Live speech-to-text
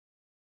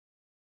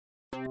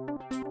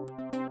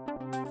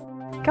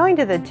Going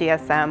to the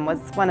GSM was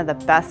one of the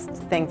best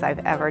things I've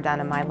ever done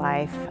in my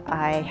life.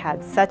 I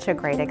had such a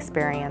great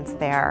experience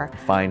there.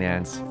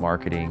 Finance,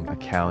 marketing,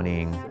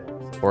 accounting,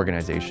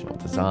 organizational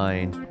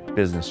design,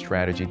 business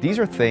strategy. These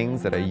are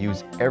things that I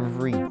use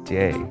every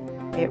day.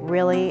 It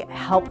really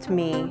helped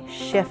me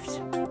shift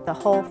the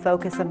whole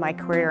focus of my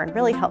career and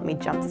really helped me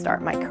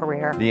jumpstart my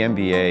career. The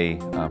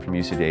MBA from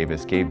UC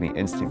Davis gave me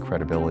instant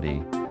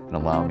credibility and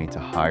allowed me to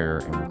hire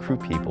and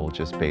recruit people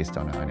just based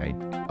on an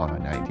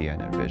idea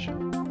and a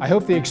vision. I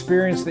hope the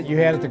experience that you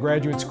had at the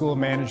Graduate School of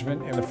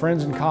Management and the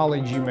friends and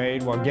colleagues you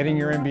made while getting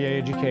your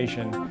MBA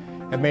education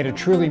have made a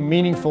truly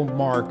meaningful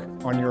mark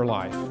on your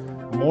life.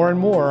 More and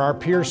more, our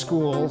peer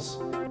schools,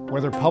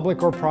 whether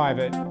public or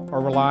private,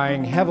 are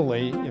relying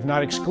heavily, if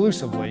not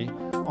exclusively,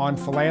 on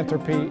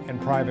philanthropy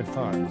and private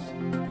funds.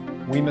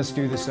 We must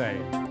do the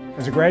same.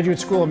 As a Graduate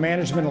School of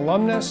Management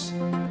alumnus,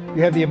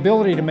 you have the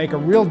ability to make a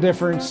real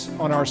difference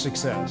on our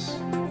success.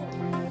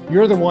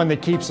 You're the one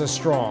that keeps us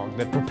strong,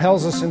 that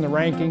propels us in the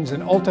rankings,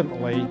 and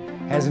ultimately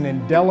has an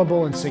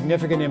indelible and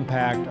significant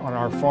impact on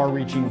our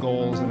far-reaching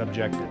goals and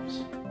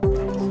objectives.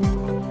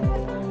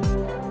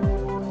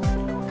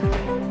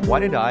 Why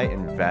did I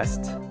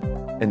invest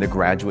in the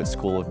Graduate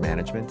School of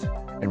Management,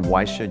 and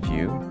why should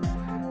you?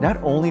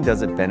 Not only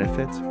does it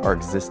benefit our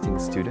existing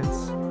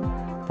students,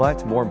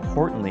 but more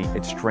importantly,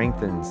 it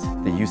strengthens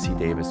the UC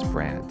Davis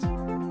brand.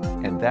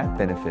 And that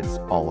benefits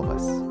all of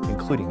us,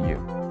 including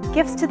you.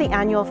 Gifts to the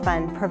annual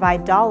fund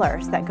provide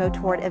dollars that go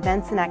toward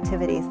events and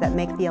activities that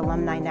make the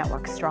alumni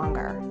network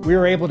stronger. We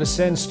are able to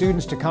send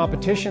students to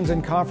competitions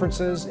and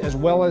conferences, as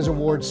well as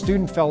award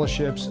student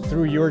fellowships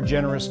through your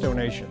generous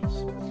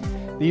donations.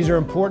 These are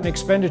important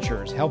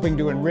expenditures, helping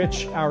to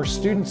enrich our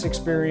students'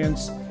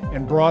 experience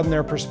and broaden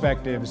their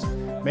perspectives,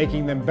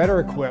 making them better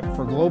equipped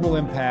for global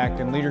impact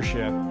and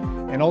leadership,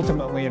 and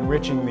ultimately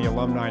enriching the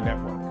alumni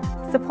network.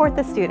 Support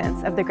the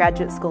students of the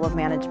Graduate School of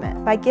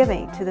Management by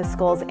giving to the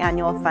school's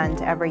annual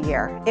fund every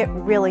year. It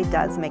really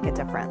does make a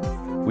difference.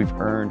 We've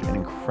earned an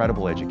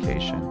incredible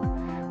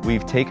education.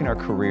 We've taken our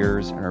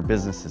careers and our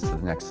businesses to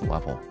the next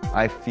level.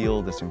 I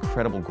feel this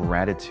incredible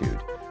gratitude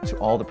to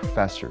all the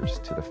professors,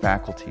 to the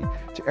faculty,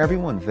 to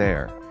everyone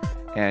there.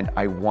 And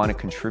I want to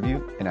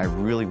contribute, and I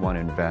really want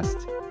to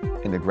invest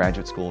in the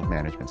Graduate School of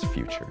Management's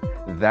future.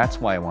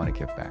 That's why I want to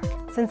give back.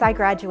 Since I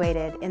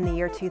graduated in the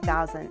year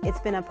 2000, it's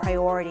been a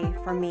priority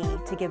for me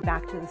to give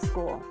back to the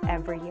school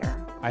every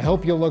year. I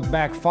hope you'll look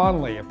back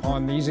fondly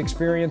upon these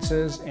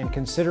experiences and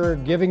consider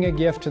giving a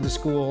gift to the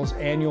school's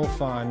annual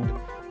fund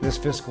this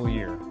fiscal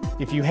year.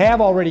 If you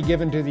have already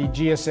given to the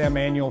GSM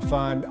annual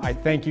fund, I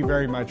thank you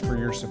very much for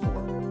your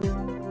support.